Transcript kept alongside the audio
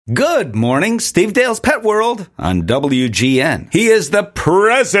Good morning, Steve Dale's Pet World on WGN. He is the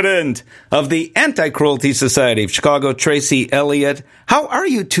president of the Anti Cruelty Society of Chicago, Tracy Elliott. How are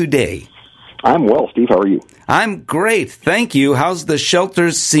you today? I'm well, Steve. How are you? I'm great, thank you. How's the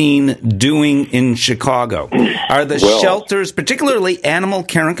shelter scene doing in Chicago? Are the shelters, particularly Animal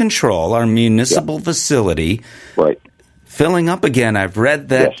Care and Control, our municipal facility, right, filling up again? I've read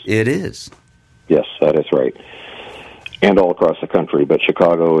that it is. Yes, that is right. And all across the country, but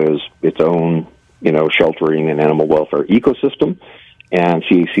Chicago is its own, sheltering and animal welfare ecosystem, and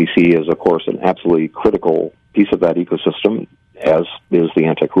CACC is, of course, an absolutely critical piece of that ecosystem, as is the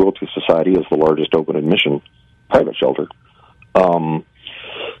Anti Cruelty Society, as the largest open admission private shelter.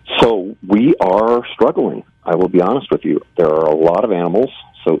 So we are struggling. I will be honest with you. There are a lot of animals,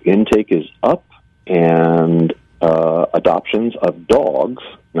 so intake is up, and adoptions of dogs,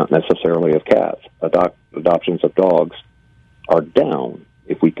 not necessarily of cats, adoptions of dogs are down.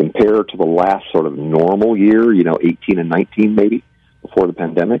 If we compare to the last sort of normal year, 18 and 19 maybe, before the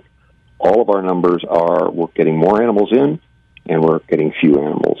pandemic, all of our numbers are we're getting more animals in, and we're getting fewer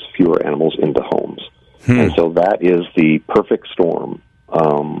animals into homes. And so that is the perfect storm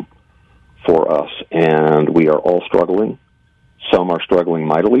for us, and we are all struggling. Some are struggling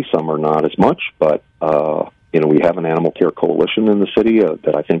mightily, some are not as much, but we have an animal care coalition in the city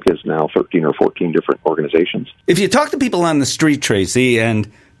that I think is now 13 or 14 different organizations. If you talk to people on the street, Tracy,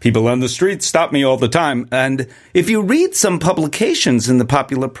 and people on the street stop me all the time, and if you read some publications in the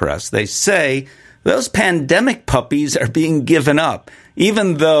popular press, they say those pandemic puppies are being given up,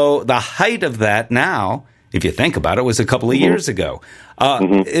 even though the height of that now, if you think about it, was a couple of years ago.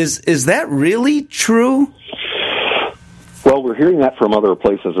 Is that really true? Well, we're hearing that from other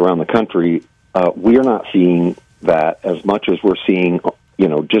places around the country. We are not seeing that as much as we're seeing,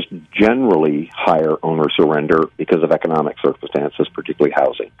 just generally higher owner surrender because of economic circumstances, particularly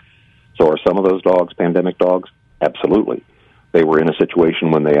housing. So are some of those dogs pandemic dogs? Absolutely. They were in a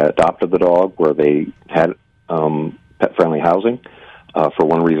situation when they adopted the dog where they had pet-friendly housing. For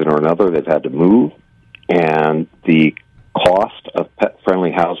one reason or another, they've had to move, and the cost of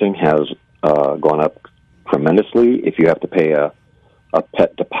pet-friendly housing has gone up tremendously. If you have to pay a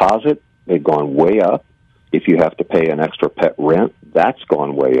pet deposit, they've gone way up. If you have to pay an extra pet rent, that's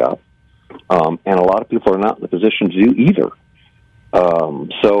gone way up. And a lot of people are not in the position to do either.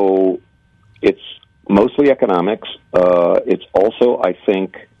 So it's mostly economics. It's also, I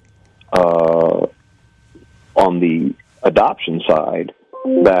think, on the adoption side,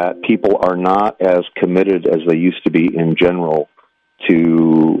 that people are not as committed as they used to be in general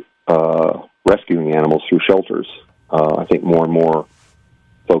to rescuing animals through shelters. I think more and more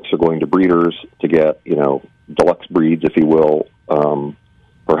folks are going to breeders to get, deluxe breeds, if you will.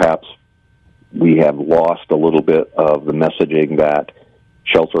 Perhaps we have lost a little bit of the messaging that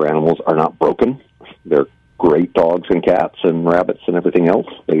shelter animals are not broken. They're great dogs and cats and rabbits and everything else.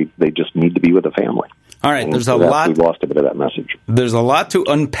 They just need to be with a family. All right, and there's a lot. We've lost a bit of that message. There's a lot to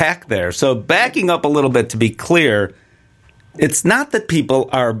unpack there. So backing up a little bit to be clear, it's not that people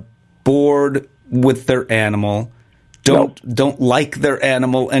are bored with their animal, don't like their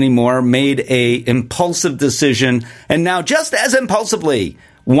animal anymore, made a impulsive decision, and now just as impulsively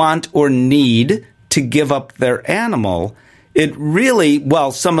want or need to give up their animal. It really,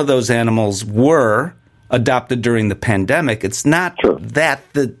 some of those animals were adopted during the pandemic. It's not that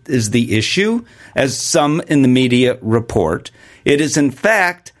is the issue, as some in the media report. It is, in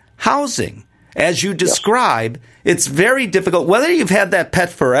fact, housing. As you describe, it's very difficult, whether you've had that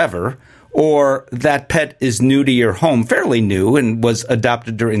pet forever or that pet is new to your home, fairly new, and was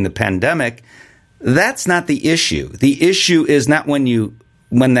adopted during the pandemic. That's not the issue. The issue is not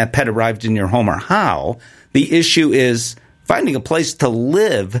when that pet arrived in your home or how. The issue is finding a place to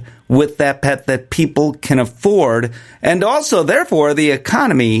live with that pet that people can afford. And also, therefore, the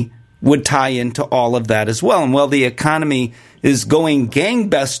economy would tie into all of that as well. And while the economy is going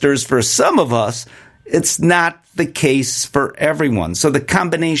gangbusters for some of us, it's not the case for everyone. So the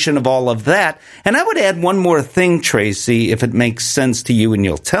combination of all of that, and I would add one more thing, Tracy, if it makes sense to you and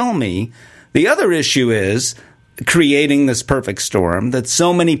you'll tell me. The other issue is creating this perfect storm that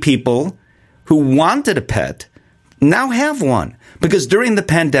so many people who wanted a pet now have one. Because during the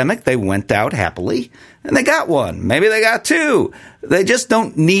pandemic, they went out happily and they got one. Maybe they got two. They just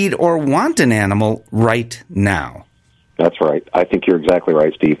don't need or want an animal right now. That's right. I think you're exactly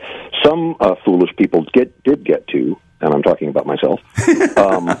right, Steve. Some foolish people did get two, and I'm talking about myself.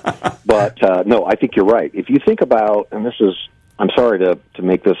 But no, I think you're right. If you think about, and this is, I'm sorry to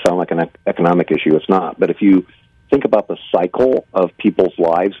make this sound like an economic issue. It's not. But if you think about the cycle of people's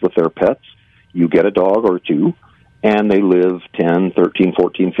lives with their pets, you get a dog or two, and they live 10, 13,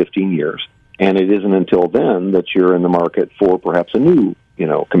 14, 15 years. And it isn't until then that you're in the market for perhaps a new,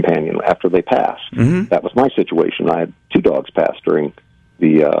 companion after they pass. Mm-hmm. That was my situation. I had 2 dogs pass during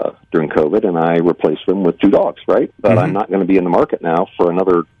COVID, and I replaced them with 2 dogs, right? But I'm not going to be in the market now for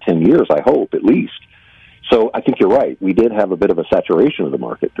another 10 years, I hope, at least. So I think you're right. We did have a bit of a saturation of the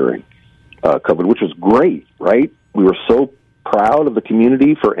market during COVID, which was great, right? We were so proud of the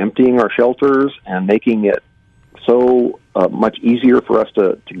community for emptying our shelters and making it so much easier for us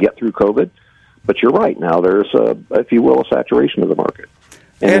to get through COVID. But you're right. Now there's, if you will, a saturation of the market.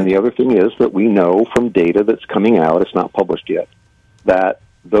 And then the other thing is that we know from data that's coming out, it's not published yet, that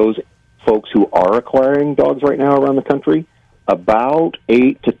those folks who are acquiring dogs right now around the country, about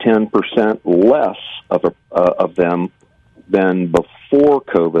 8 to 10% less of them than before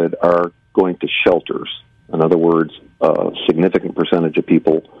COVID are going to shelters. In other words, a significant percentage of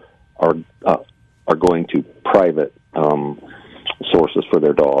people are going to private sources for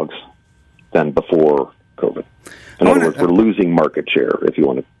their dogs than before COVID. In other words, we're losing market share, if you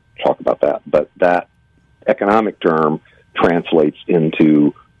want to talk about that. But that economic term translates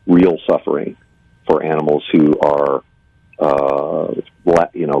into real suffering for animals who are,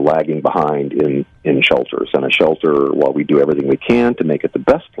 lagging behind in shelters. And a shelter, while we do everything we can to make it the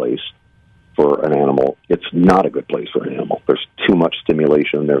best place for an animal, it's not a good place for an animal. There's too much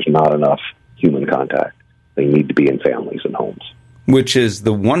stimulation. There's not enough human contact. They need to be in families and homes. Which is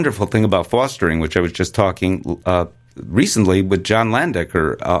the wonderful thing about fostering, which I was just talking recently with John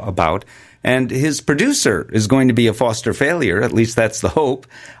Landecker about. And his producer is going to be a foster failure, at least that's the hope,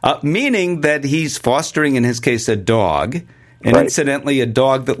 meaning that he's fostering, in his case, a dog, and incidentally, a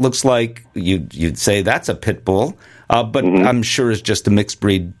dog that looks like, you'd say that's a pit bull, but I'm sure is just a mixed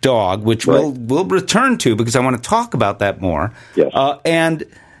breed dog, which we'll return to because I want to talk about that more. Yes. And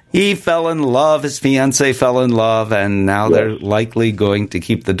he fell in love, his fiancée fell in love, and now they're likely going to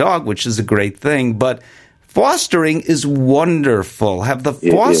keep the dog, which is a great thing. But fostering is wonderful. Have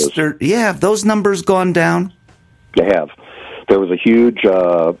those numbers gone down? They have. There was a huge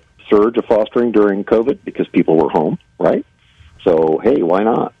surge of fostering during COVID because people were home, right? So, hey, why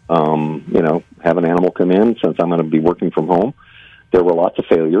not? Have an animal come in since I'm going to be working from home. There were lots of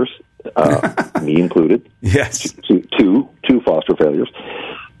failures, me included. Yes. Two foster failures.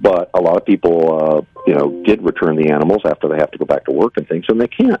 But a lot of people, did return the animals after they have to go back to work and things, and they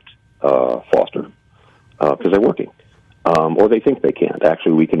can't foster because they're working. Or they think they can't.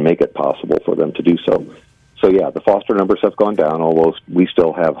 Actually, we can make it possible for them to do so. So, yeah, the foster numbers have gone down, although we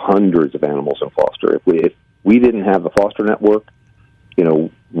still have hundreds of animals in foster. If we didn't have the foster network,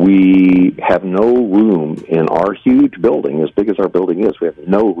 we have no room in our huge building, as big as our building is, we have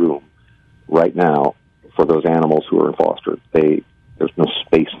no room right now for those animals who are in foster. There's no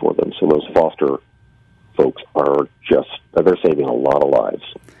space for them. So those foster folks they're saving a lot of lives.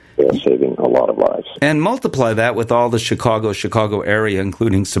 They're saving a lot of lives. And multiply that with all the Chicago area,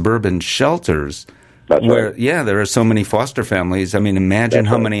 including suburban shelters. That's where, right. There are so many foster families. I mean, imagine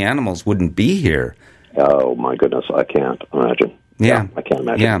how many animals wouldn't be here. Oh, my goodness, I can't imagine. Yeah, I can't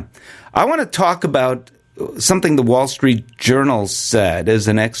imagine. Yeah. I want to talk about something the Wall Street Journal said as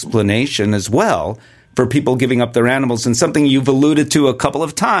an explanation as well for people giving up their animals, and something you've alluded to a couple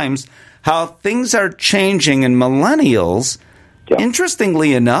of times, how things are changing and millennials,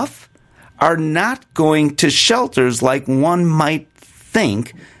 interestingly enough, are not going to shelters like one might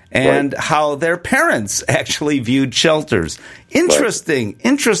think, and how their parents actually viewed shelters.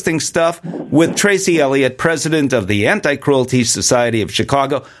 Interesting stuff with Tracy Elliott, president of the Anti Cruelty Society of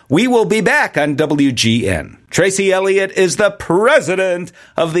Chicago. We will be back on WGN. Tracy Elliott is the president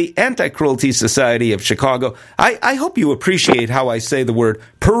of the Anti Cruelty Society of Chicago. I hope you appreciate how I say the word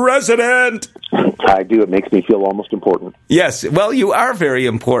president. I do. It makes me feel almost important. Yes. Well, you are very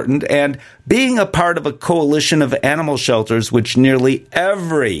important. And being a part of a coalition of animal shelters, which nearly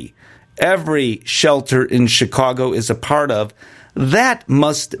every shelter in Chicago is a part of, that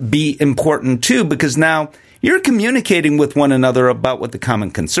must be important too, because now you're communicating with one another about what the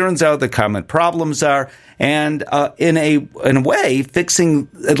common concerns are, the common problems are, and in a way, fixing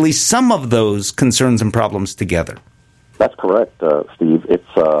at least some of those concerns and problems together. That's correct, Steve.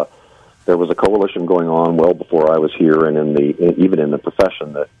 There was a coalition going on well before I was here, and even in the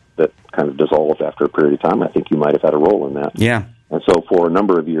profession that kind of dissolved after a period of time. I think you might have had a role in that. Yeah. And so for a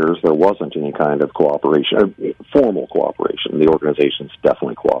number of years, there wasn't any kind of cooperation, formal cooperation. The organizations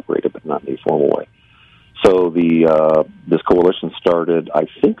definitely cooperated, but not in a formal way. So this coalition started, I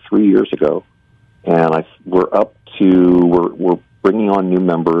think, 3 years ago, and we're bringing on new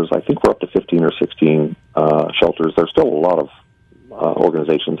members. I think we're up to 15 or 16 shelters. There's still a lot of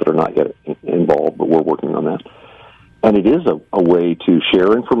organizations that are not yet involved, but we're working on that. And it is a way to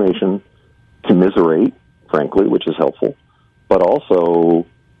share information, commiserate, frankly, which is helpful, but also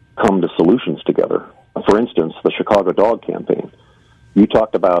come to solutions together. For instance, the Chicago Dog Campaign. You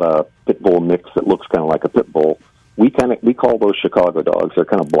talked about a pit bull mix that looks kind of like a pit bull. We call those Chicago dogs. They're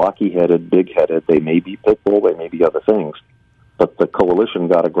kind of blocky-headed, big-headed. They may be pit bull, they may be other things. But the coalition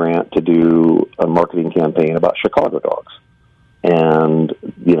got a grant to do a marketing campaign about Chicago dogs. And,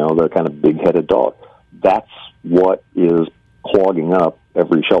 they're kind of big-headed dog. That's what is clogging up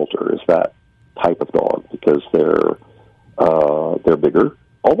every shelter, is that type of dog, because they're bigger.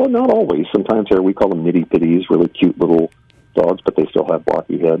 Although not always. Sometimes we call them nitty-pitties, really cute little dogs, but they still have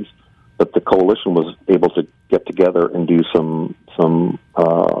blocky heads. But the coalition was able to get together and do some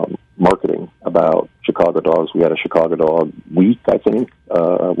marketing about Chicago dogs. We had a Chicago Dog Week, I think,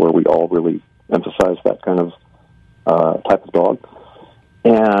 where we all really emphasized that kind of type of dog.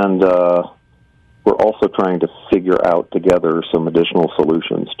 And we're also trying to figure out together some additional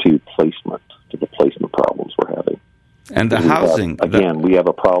solutions to the placement problems we're having. And the housing. We have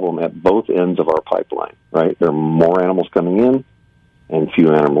a problem at both ends of our pipeline, right? There are more animals coming in and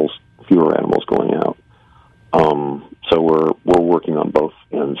fewer animals going out. So we're working on both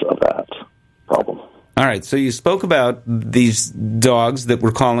ends of that problem. All right. So you spoke about these dogs that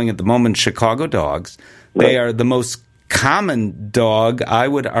we're calling at the moment Chicago dogs. They are the most common dog, I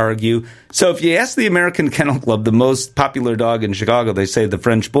would argue. So if you ask the American Kennel Club, the most popular dog in Chicago, they say the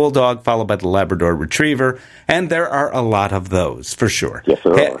French Bulldog, followed by the Labrador Retriever, and there are a lot of those, for sure. Yes,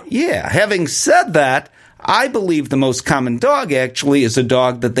 there are. Yeah. Having said that, I believe the most common dog actually is a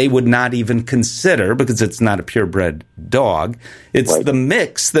dog that they would not even consider because it's not a purebred dog. It's the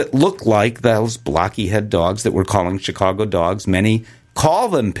mix that look like those blocky head dogs that we're calling Chicago dogs. Many call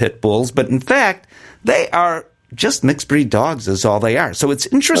them pit bulls, but in fact, they are just mixed breed dogs is all they are. So it's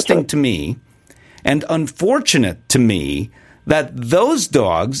interesting to me and unfortunate to me that those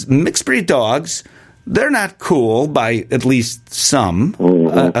dogs, mixed breed dogs, they're not cool by at least some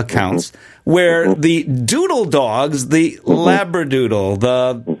accounts, where the doodle dogs, the Labradoodle,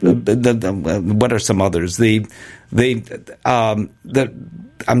 the what are some others?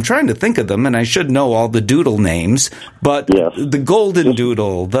 I'm trying to think of them, and I should know all the doodle names, but the golden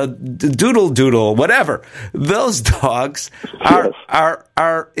doodle, the doodle, whatever. Those dogs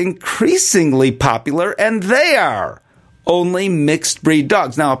are increasingly popular, and they are only mixed breed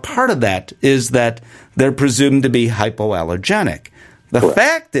dogs. Now, a part of that is that they're presumed to be hypoallergenic. The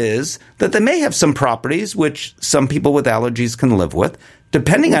fact is that they may have some properties which some people with allergies can live with,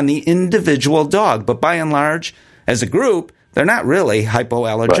 depending on the individual dog. But by and large, as a group, they're not really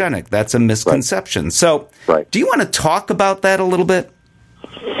hypoallergenic. Right. That's a misconception. Right. So do you want to talk about that a little bit?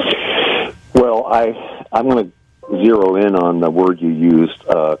 Well, I'm going to zero in on the word you used,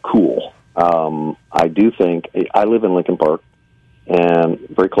 cool. I do think, I live in Lincoln Park, and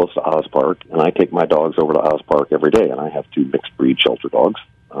very close to Oz Park, and I take my dogs over to Oz Park every day, and I have 2 mixed breed shelter dogs.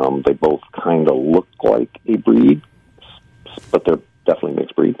 They both kind of look like a breed, but they're definitely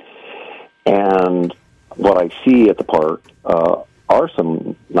mixed breed. And what I see at the park are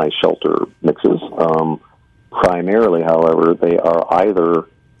some nice shelter mixes. Primarily, however, they are either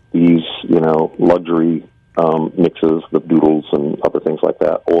these, luxury mixes, the doodles and other things like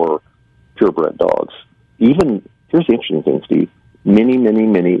that, or purebred dogs. Even, here's the interesting thing, Steve,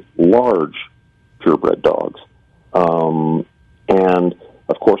 many large purebred dogs. And,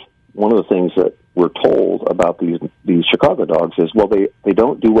 of course, one of the things that we're told about these Chicago dogs is, well, they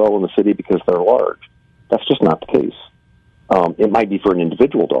don't do well in the city because they're large. That's just not the case. It might be for an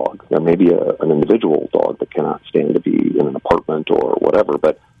individual dog. There may be an individual dog that cannot stand to be in an apartment or whatever,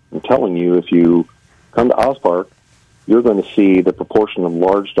 but I'm telling you, if you come to Oz Park, you're going to see the proportion of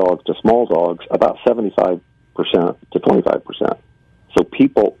large dogs to small dogs about 75% to 25%. So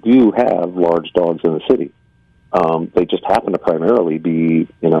people do have large dogs in the city. They just happen to primarily be,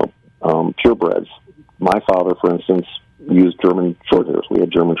 purebreds. My father, for instance, used German Shorthairs. We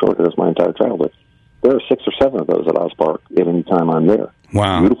had German Shorthairs my entire childhood. There are 6 or 7 of those at Oz Park at any time I'm there.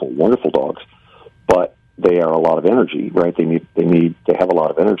 Wow. Beautiful, wonderful dogs. But they are a lot of energy, right? They have a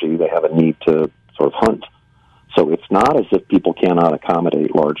lot of energy. They have a need to sort of hunt. So it's not as if people cannot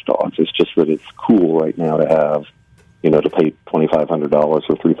accommodate large dogs. It's just that it's cool right now to have, to pay $2,500 or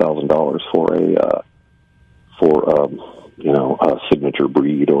 $3,000 for a signature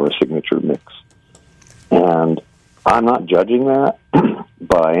breed or a signature mix. And I'm not judging that,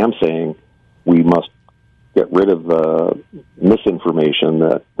 but I am saying we must get rid of the misinformation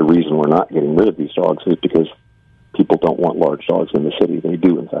that the reason we're not getting rid of these dogs is because people don't want large dogs in the city. They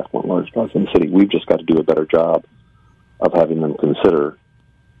do, in fact, want large dogs in the city. We've just got to do a better job of having them consider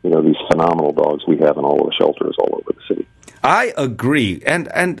these phenomenal dogs we have in all of the shelters all over the city. I agree. And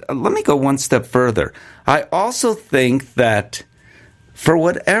let me go one step further. I also think that for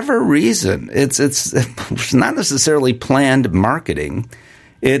whatever reason, it's not necessarily planned marketing.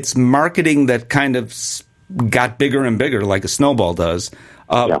 It's marketing that kind of got bigger and bigger like a snowball does.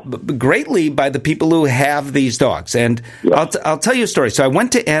 Greatly by the people who have these dogs. And I'll tell you a story. So I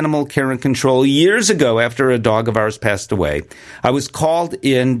went to Animal Care and Control years ago after a dog of ours passed away. I was called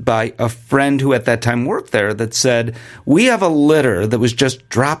in by a friend who at that time worked there that said, we have a litter that was just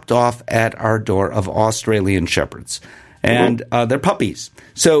dropped off at our door of Australian Shepherds. And they're puppies.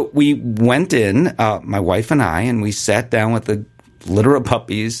 So we went in, my wife and I, and we sat down with the litter of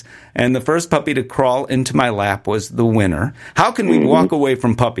puppies, and the first puppy to crawl into my lap was the winner. How can we walk away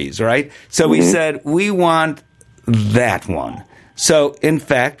from puppies, right? So we said, we want that one. So, in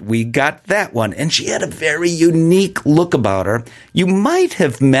fact, we got that one, and she had a very unique look about her. You might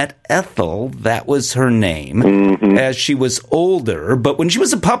have met Ethel, that was her name, as she was older, but when she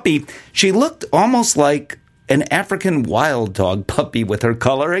was a puppy, she looked almost like an African wild dog puppy with her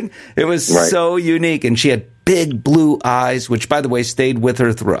coloring. It was so unique, and she had big blue eyes, which, by the way, stayed with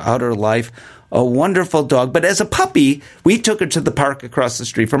her throughout her life. A wonderful dog. But as a puppy, we took her to the park across the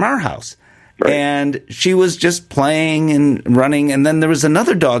street from our house. And she was just playing and running. And then there was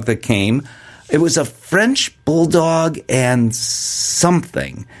another dog that came. It was a French bulldog and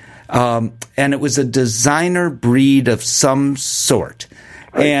something. And it was a designer breed of some sort.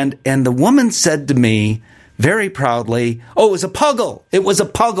 And the woman said to me, very proudly, oh, it was a puggle. It was a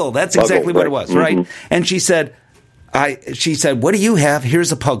puggle. That's exactly what it was, right? And she said, what do you have?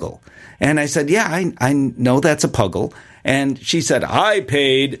 Here's a puggle. And I said, yeah, I know that's a puggle. And she said, I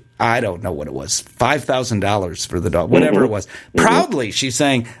paid, I don't know what it was, $5,000 for the dog, whatever it was. Proudly, she's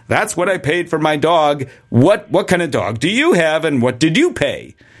saying, that's what I paid for my dog. What kind of dog do you have, and what did you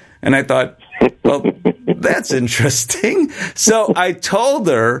pay? And I thought, well, that's interesting. So I told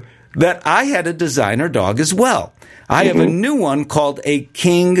her that I had a designer dog as well. I have a new one called a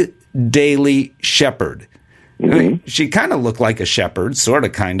King Daily Shepherd. I mean, she kind of looked like a shepherd, sort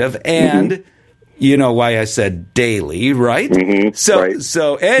of, kind of, and you know why I said daily, right?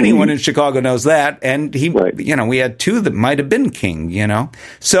 So anyone in Chicago knows that, and he, we had two that might have been king,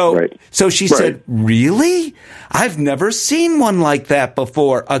 So she said, really? I've never seen one like that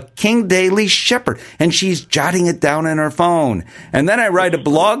before, a King Daily Shepherd. And she's jotting it down in her phone. And then I write a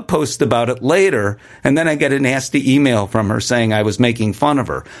blog post about it later, and then I get a nasty email from her saying I was making fun of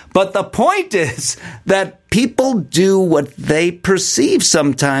her. But the point is that people do what they perceive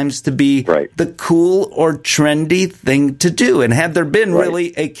sometimes to be the cool or trendy thing to do. And had there been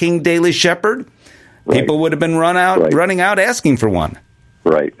really a King Daily Shepherd, people would have been running out asking for one.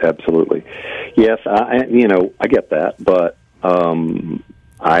 Right, absolutely. Yes, I get that, but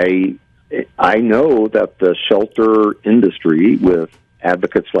I know that the shelter industry, with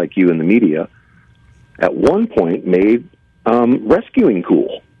advocates like you in the media, at one point made rescuing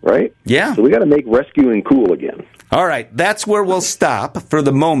cool, right? Yeah. So we got to make rescuing cool again. All right, that's where we'll stop for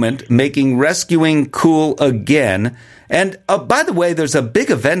the moment, making rescuing cool again. And by the way, there's a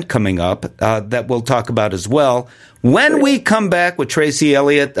big event coming up that we'll talk about as well when we come back with Tracy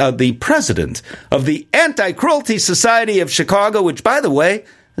Elliott, the president of the Anti Cruelty Society of Chicago, which, by the way,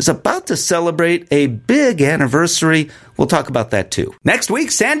 is about to celebrate a big anniversary. We'll talk about that, too. Next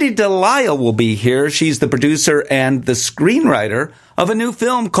week, Sandy Delisle will be here. She's the producer and the screenwriter of a new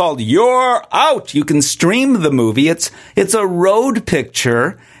film called You're Out. You can stream the movie. It's a road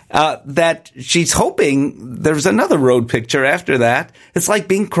picture that she's hoping there's another road picture after that. It's like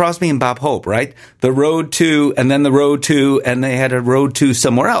Bing Crosby and Bob Hope, right? The road to, and then the road to, and they had a road to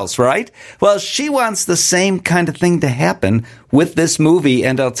somewhere else, right? Well, she wants the same kind of thing to happen with this movie,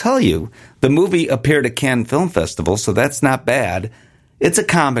 and I'll tell you, the movie appeared at Cannes Film Festival, so that's not bad. It's a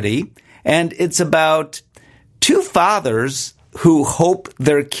comedy, and it's about two fathers who hope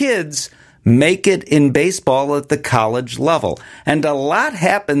their kids make it in baseball at the college level. And a lot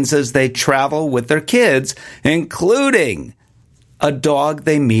happens as they travel with their kids, including a dog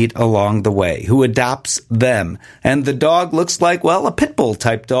they meet along the way who adopts them. And the dog looks like, well, a pit bull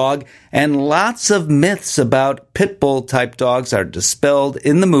type dog. And lots of myths about pit bull type dogs are dispelled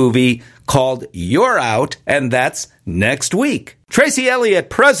in the movie called You're Out, and that's next week. Tracy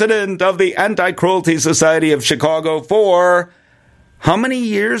Elliott, president of the Anti Cruelty Society of Chicago, for how many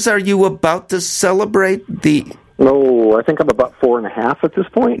years are you about to celebrate the... No, I think I'm about 4.5 at this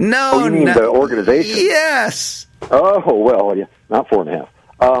point. No, you mean the organization? Yes. Oh, well, yeah, not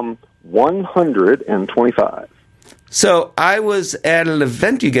 4.5. 125. So I was at an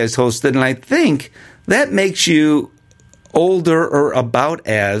event you guys hosted, and I think that makes you older or about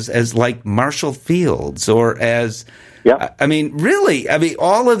as like Marshall Fields or as, I mean, really,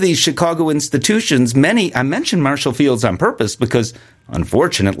 all of these Chicago institutions, I mentioned Marshall Fields on purpose because,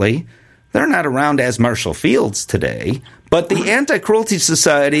 unfortunately, they're not around as Marshall Fields today, but the Anti Cruelty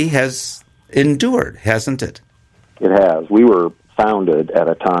Society has endured, hasn't it? It has. We were founded at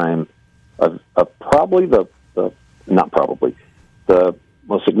a time of probably the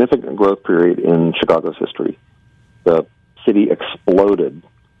most significant growth period in Chicago's history. The city exploded,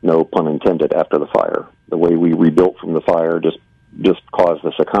 no pun intended, after the fire. The way we rebuilt from the fire just caused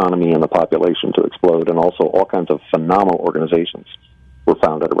this economy and the population to explode, and also all kinds of phenomenal organizations were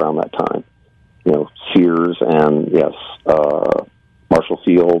founded around that time. You know, Sears and, Marshall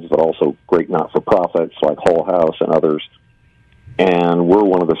Fields, but also great not-for-profits like Hull House and others. And we're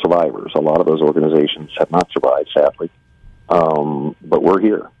one of the survivors. A lot of those organizations have not survived, sadly. But we're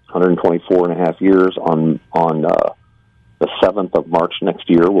here, 124 and a half years. On the 7th of March next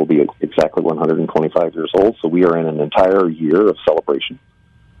year, we'll be exactly 125 years old. So we are in an entire year of celebration.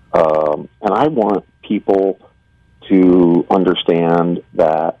 And I want people to understand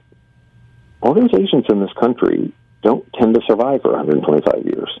that organizations in this country don't tend to survive for 125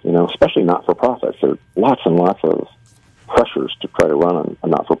 years, especially not-for-profits. There are lots and lots of pressures to try to run a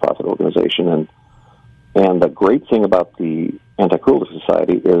not-for-profit organization. And the great thing about the Anti Cruelty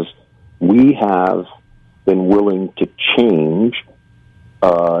Society is we have been willing to change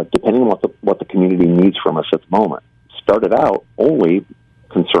depending on what the community needs from us at the moment. Started out only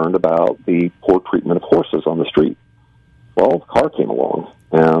concerned about the poor treatment of horses on the street. Well, the car came along,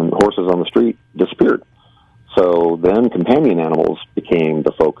 and horses on the street disappeared. So then companion animals became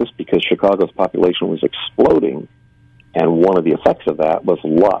the focus because Chicago's population was exploding, and one of the effects of that was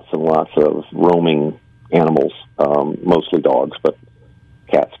lots and lots of roaming animals, mostly dogs, but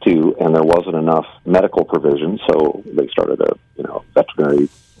cats too, and there wasn't enough medical provision, so they started a veterinary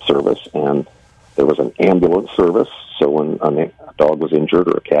service, and there was an ambulance service, so when a dog was injured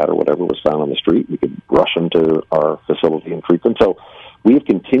or a cat or whatever was found on the street, we could rush them to our facility and treat them. So we've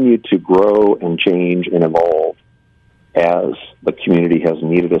continued to grow and change and evolve as the community has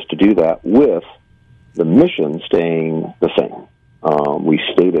needed us to do that, with the mission staying the same. We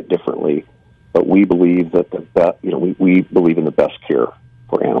state it differently, but we believe that we believe in the best care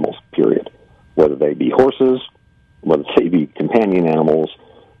for animals, period. Whether they be horses, whether they be companion animals,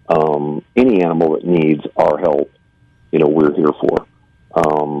 any animal that needs our help, we're here for.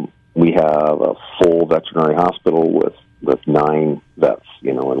 We have a full veterinary hospital with 9 vets,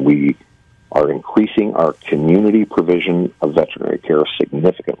 and we are increasing our community provision of veterinary care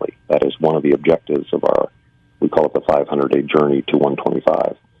significantly. That is one of the objectives of we call it the 500-day journey to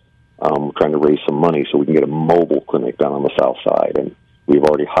 125. We're trying to raise some money so we can get a mobile clinic down on the south side, and we've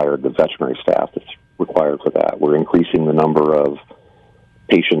already hired the veterinary staff that's required for that. We're increasing the number of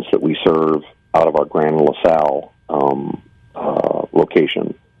patients that we serve out of our Grand LaSalle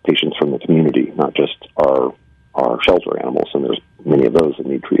location, patients from the community, not just our shelter animals, and there's many of those that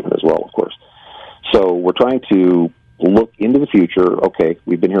need treatment as well, of course. So we're trying to look into the future. Okay,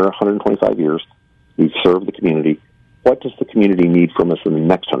 we've been here 125 years. We've served the community. What does the community need from us in the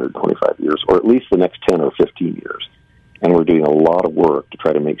next 125 years, or at least the next 10 or 15 years? And we're doing a lot of work to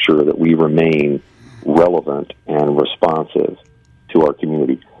try to make sure that we remain relevant and responsive to our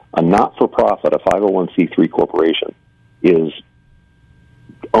community. A not-for-profit, a 501c3 corporation, is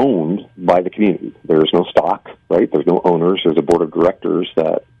owned by the community. There's no stock, right? There's no owners. There's a board of directors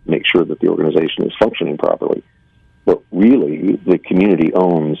that make sure that the organization is functioning properly. But really, the community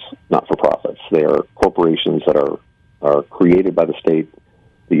owns not-for-profits. They are corporations that are created by the state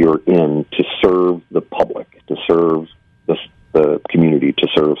that you're in to serve the public, to serve the community, to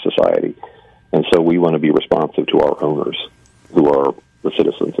serve society. And so we want to be responsive to our owners, who are the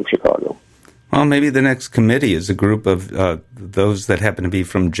citizens of Chicago. Well, maybe the next committee is a group of those that happen to be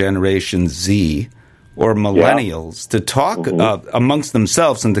from Generation Z or millennials to talk amongst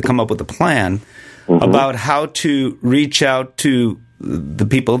themselves and to come up with a plan about how to reach out to the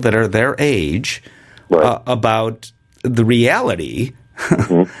people that are their age about the reality,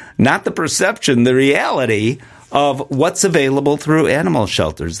 not the perception, the reality of what's available through animal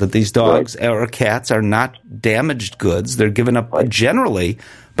shelters, that these dogs or cats are not damaged goods. They're given up generally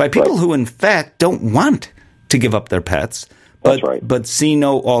by people who, in fact, don't want to give up their pets, but see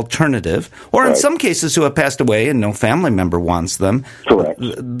no alternative, or in some cases who have passed away and no family member wants them.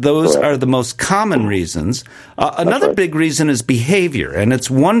 Those are the most common reasons. Another big reason is behavior, and it's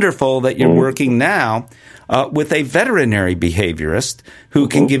wonderful that you're working now with a veterinary behaviorist who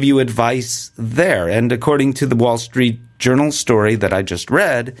can give you advice there. And according to the Wall Street Journal story that I just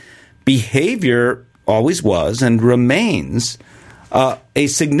read, behavior always was and remains a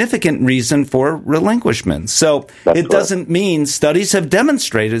significant reason for relinquishment. So it doesn't mean studies have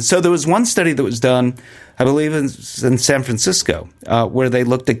demonstrated. So there was one study that was done, I believe, in San Francisco, where they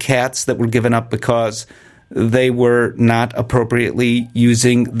looked at cats that were given up because they were not appropriately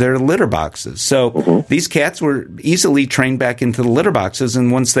using their litter boxes. So these cats were easily trained back into the litter boxes,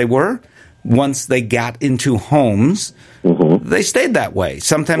 and once they got into homes, they stayed that way.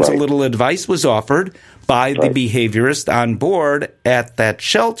 Sometimes a little advice was offered by the behaviorist on board at that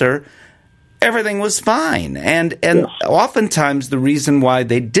shelter. Everything was fine. And oftentimes the reason why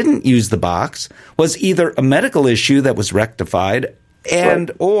they didn't use the box was either a medical issue that was rectified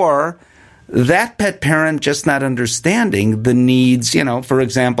or that pet parent just not understanding the needs. For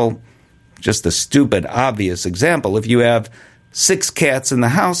example, just a stupid, obvious example, if you have 6 cats in the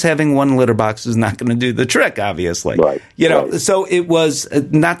house, having one litter box is not going to do the trick, obviously. So it was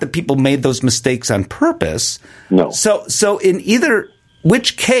not that people made those mistakes on purpose. No. So in either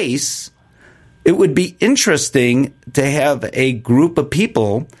which case, it would be interesting to have a group of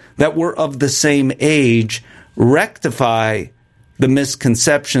people that were of the same age rectify the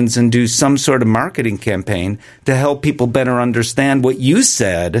misconceptions and do some sort of marketing campaign to help people better understand what you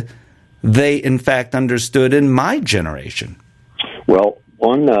said they, in fact, understood in my generation. Well,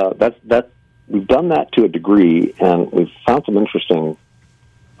 we've done that to a degree, and we've found some interesting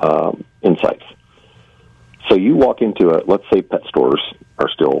insights. So you walk into let's say pet stores are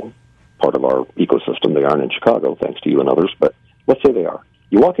still part of our ecosystem. They aren't in Chicago, thanks to you and others, but let's say they are.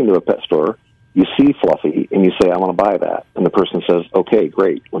 You walk into a pet store, you see Fluffy, and you say, I want to buy that. And the person says, okay,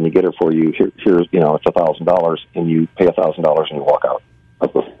 great. Let me get her for you. Here's, it's $1,000, and you pay $1,000 and you walk out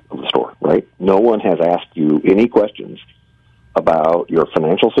of the store, right? No one has asked you any questions about your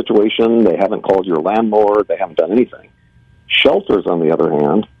financial situation. They haven't called your landlord. They haven't done anything. Shelters, on the other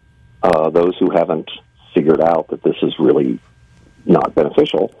hand, those who haven't figured out that this is really not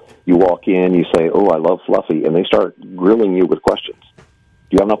beneficial, you walk in, you say, oh, I love Fluffy, and they start grilling you with questions. Do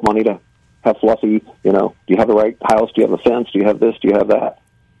you have enough money to have Fluffy? Do you have the right house? Do you have a fence? Do you have this? Do you have that?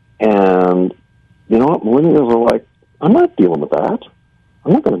 And you know what? Millennials are like, I'm not dealing with that.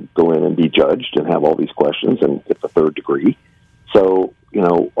 I'm not going to go in and be judged and have all these questions and get the third degree. So,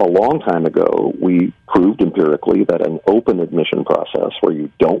 a long time ago, we proved empirically that an open admission process where you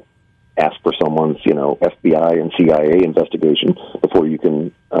don't ask for someone's, FBI and CIA investigation before you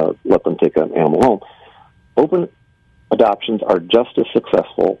can let them take an animal home, open adoptions are just as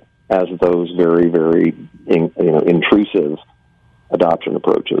successful as those very, very, intrusive adoption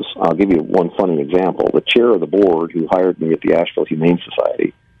approaches. I'll give you one funny example. The chair of the board who hired me at the Asheville Humane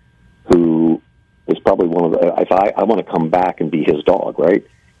Society, who is probably one of the, if I want to come back and be his dog, right?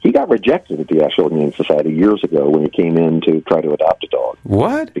 He got rejected at the Asheville Humane Society years ago when he came in to try to adopt a dog.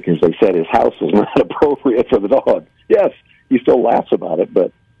 What? Because they said his house was not appropriate for the dog. Yes, he still laughs about it,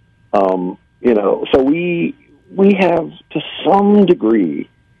 but, so we have, to some degree,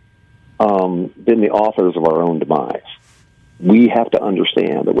 been the authors of our own demise. We have to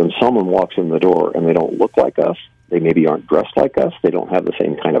understand that when someone walks in the door and they don't look like us, they maybe aren't dressed like us, they don't have the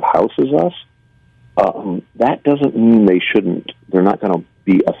same kind of house as us, that doesn't mean they're not going to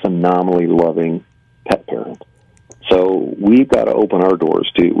be a phenomenally loving pet parent. So we've got to open our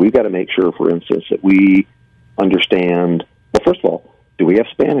doors too. We've got to make sure, for instance, that we understand, well, first of all, do we have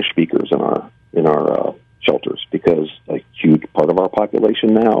Spanish speakers in our shelters? Because a huge part of our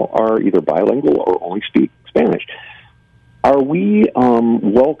population now are either bilingual or only speak Spanish. Are we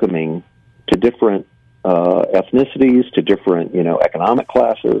welcoming to different ethnicities, to different economic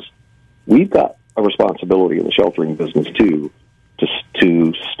classes? We've got a responsibility in the sheltering business too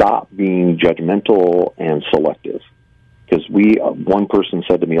to stop being judgmental and selective. Because one person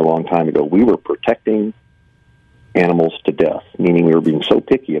said to me a long time ago, we were protecting animals to death, meaning we were being so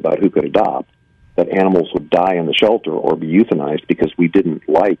picky about who could adopt that animals would die in the shelter or be euthanized because we didn't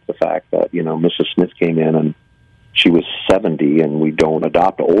like the fact that, Mrs. Smith came in and she was 70 and we don't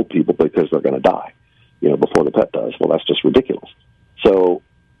adopt old people because they're going to die, before the pet does. Well, that's just ridiculous. So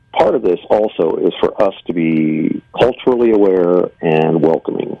part of this also is for us to be culturally aware and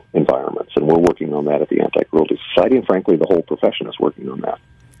welcoming environments, and we're working on that at the Anti Cruelty Society, and frankly, the whole profession is working on that.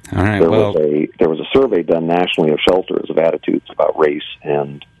 All right. There was a survey done nationally of shelters of attitudes about race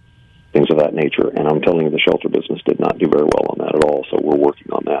and things of that nature, and I'm telling you, the shelter business did not do very well on that at all. So we're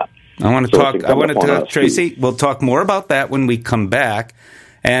working on that. I want to talk, Tracy. We'll talk more about that when we come back.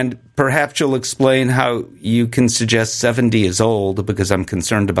 And perhaps you'll explain how you can suggest 70 is old, because I'm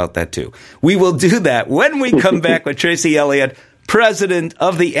concerned about that too. We will do that when we come back with Tracy Elliott president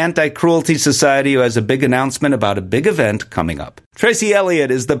of the Anti Cruelty Society, who has a big announcement about a big event coming up. Tracy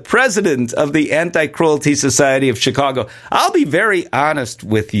Elliott is the president of the Anti Cruelty Society of Chicago. I'll be very honest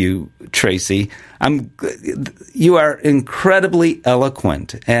with you, Tracy. You are incredibly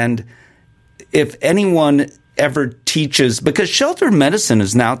eloquent, and if anyone ever teaches, because shelter medicine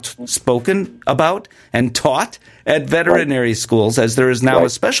is now spoken about and taught at veterinary schools, as there is now a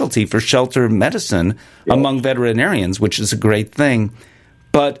specialty for shelter medicine among veterinarians, which is a great thing.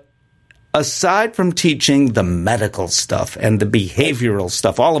 But aside from teaching the medical stuff and the behavioral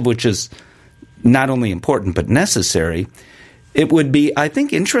stuff, all of which is not only important but necessary, it would be, I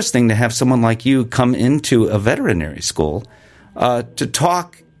think, interesting to have someone like you come into a veterinary school to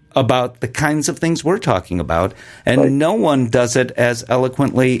talk about the kinds of things we're talking about, and no one does it as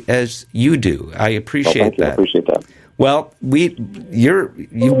eloquently as you do. I appreciate that. I appreciate that. Well,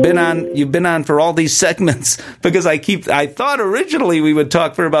 you've been on for all these segments because I thought originally we would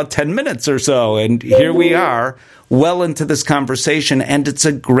talk for about 10 minutes or so, and here we are, well into this conversation, and it's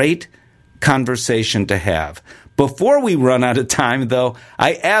a great conversation to have. Before we run out of time, though,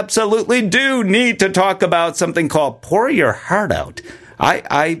 I absolutely do need to talk about something called Pour Your Heart Out.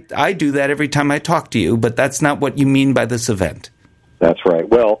 I do that every time I talk to you, but that's not what you mean by this event. That's right.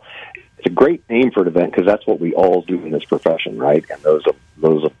 Well, it's a great name for an event because that's what we all do in this profession, right? And those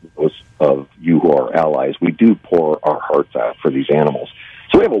of you who are allies, we do pour our hearts out for these animals.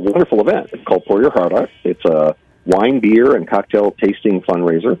 So we have a wonderful event. It's called Pour Your Heart Out. It's a wine, beer, and cocktail tasting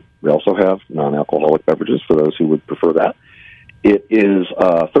fundraiser. We also have non-alcoholic beverages for those who would prefer that. It is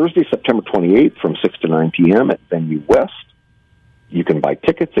Thursday, September 28th from 6 to 9 p.m. at Venue West. You can buy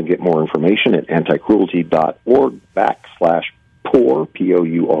tickets and get more information at anticruelty.org/pour,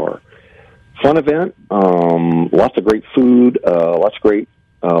 P-O-U-R. Fun event, lots of great food, lots of great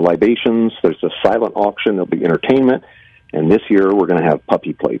libations. There's a silent auction. There'll be entertainment. And this year we're going to have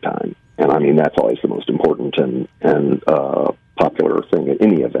puppy playtime. And, I mean, that's always the most important and popular thing at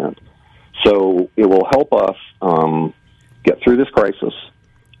any event. So it will help us get through this crisis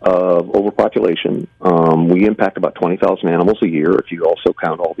of overpopulation. We impact about 20,000 animals a year if you also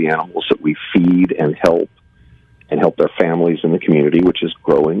count all the animals that we feed and help their families in the community, which is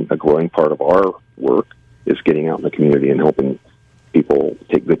growing. A growing part of our work is getting out in the community and helping people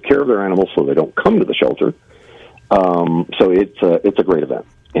take good care of their animals so they don't come to the shelter. So it's a great event,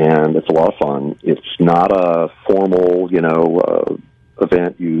 and it's a lot of fun. It's not a formal,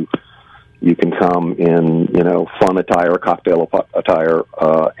 event. You can come in, fun attire, cocktail attire,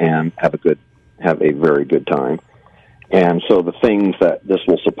 and have a very good time. And so the things that this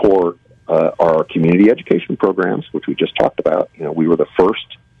will support are community education programs, which we just talked about. We were the first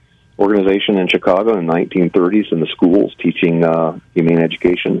organization in Chicago in the 1930s in the schools teaching humane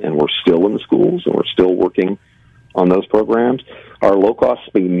education, and we're still in the schools, and we're still working on those programs. Our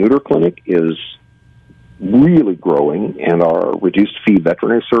low-cost spay neuter clinic is really growing, and our reduced fee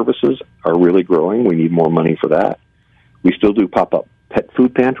veterinary services are really growing. We need more money for that. We still do pop-up pet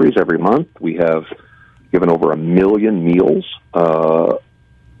food pantries every month. We have given over 1 million meals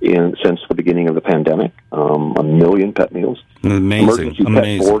since the beginning of the pandemic, 1 million pet meals. Amazing. Emergency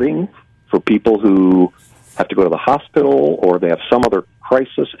pet boarding for people who have to go to the hospital or they have some other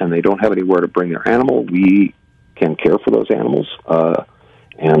crisis and they don't have anywhere to bring their animal. We can care for those animals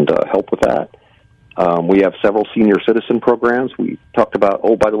and help with that. We have several senior citizen programs. We talked about,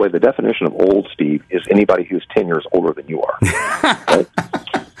 by the way, the definition of old, Steve, is anybody who's 10 years older than you are. Right?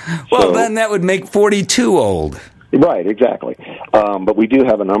 Well, then that would make 42 old. Right, exactly. But we do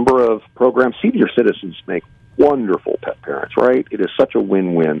have a number of programs. Senior citizens make wonderful pet parents, right? It is such a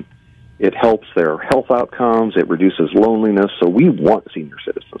win-win. It helps their health outcomes. It reduces loneliness. So we want senior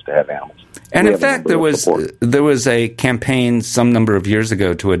citizens to have animals. And in fact, there was a campaign some number of years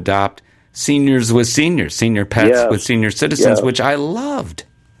ago to adopt seniors with seniors, senior pets with senior citizens, which I loved.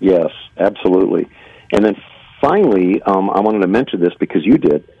 Yes, absolutely. And then finally, I wanted to mention this because you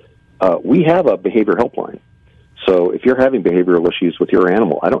did. We have a behavior helpline. So if you're having behavioral issues with your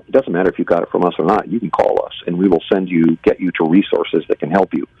animal, it doesn't matter if you got it from us or not. You can call us, and we will get you to resources that can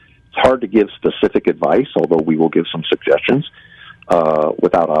help you. It's hard to give specific advice, although we will give some suggestions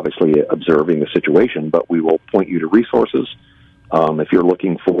without obviously observing the situation, but we will point you to resources. If you're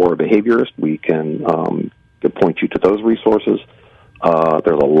looking for a behaviorist, we can point you to those resources.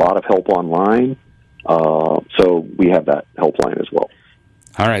 There's a lot of help online, so we have that helpline as well.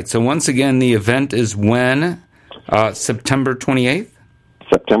 All right, so once again, the event is when? September 28th?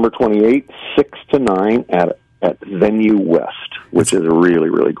 September 28th, 6 to 9 at Venue West, which is a really,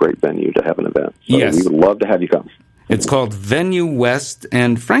 really great venue to have an event. So we would love to have you come. It's called Venue West,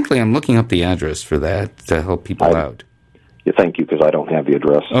 and frankly, I'm looking up the address for that to help people out. Yeah, thank you, because I don't have the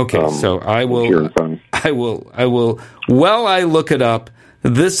address. Okay, so I will. Here in front. I will. While I look it up,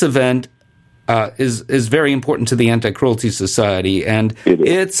 this event is very important to the Anti Cruelty Society, and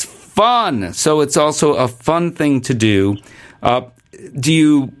it's fun. So it's also a fun thing to do. Do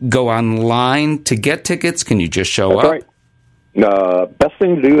you go online to get tickets? Can you just show up? Right. Best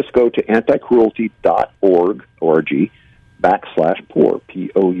thing to do is go to anticruelty.org /pour,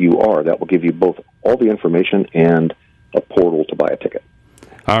 P-O-U-R. That will give you both all the information and a portal to buy a ticket.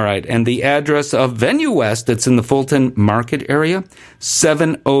 All right. And the address of Venue West, it's in the Fulton Market area,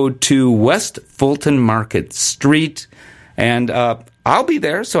 702 West Fulton Market Street. And I'll be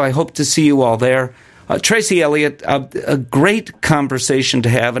there, so I hope to see you all there. Tracy Elliott, a great conversation to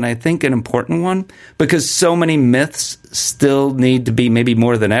have, and I think an important one, because so many myths still need to be, maybe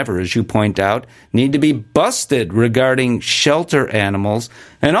more than ever, as you point out, need to be busted regarding shelter animals.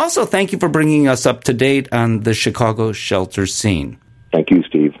 And also, thank you for bringing us up to date on the Chicago shelter scene. Thank you,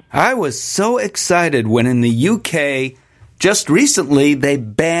 Steve. I was so excited when in the UK, just recently, they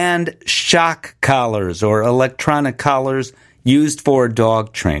banned shock collars or electronic collars used for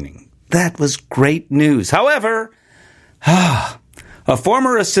dog training. That was great news. However, a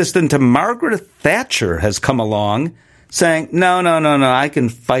former assistant to Margaret Thatcher has come along saying, no, I can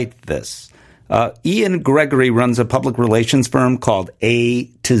fight this. Ian Gregory runs a public relations firm called A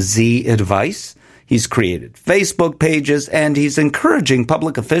to Z Advice. He's created Facebook pages, and he's encouraging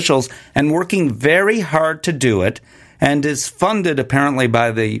public officials and working very hard to do it, and is funded apparently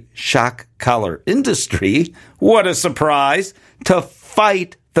by the shock collar industry. What a surprise! To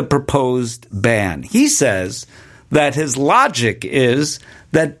fight the proposed ban. He says that his logic is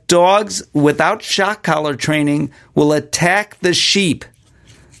that dogs without shock collar training will attack the sheep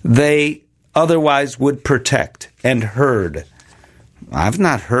they otherwise would protect and herd. I've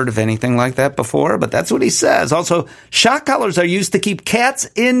not heard of anything like that before, but that's what he says. Also, shock collars are used to keep cats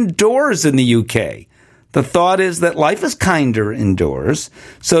indoors in the UK. The thought is that life is kinder indoors,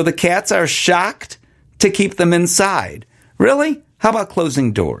 so the cats are shocked to keep them inside. Really? How about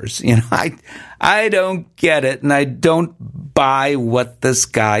closing doors? You know, I don't get it, and I don't buy what this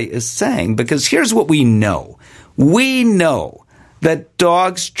guy is saying, because here's what we know. We know that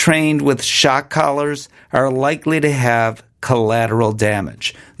dogs trained with shock collars are likely to have collateral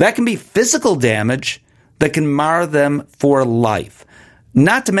damage. That can be physical damage that can mar them for life,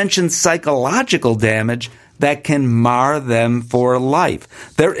 not to mention psychological damage that can mar them for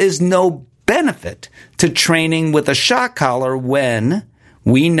life. There is no benefit to training with a shock collar when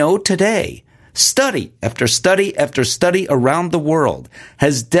we know today, study after study after study around the world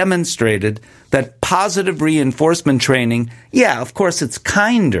has demonstrated that positive reinforcement training, yeah, of course it's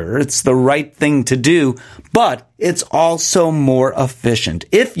kinder, it's the right thing to do, but it's also more efficient.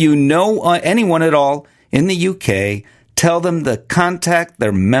 If you know anyone at all in the UK, tell them to contact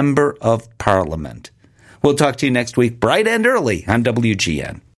their Member of Parliament. We'll talk to you next week, bright and early on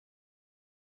WGN.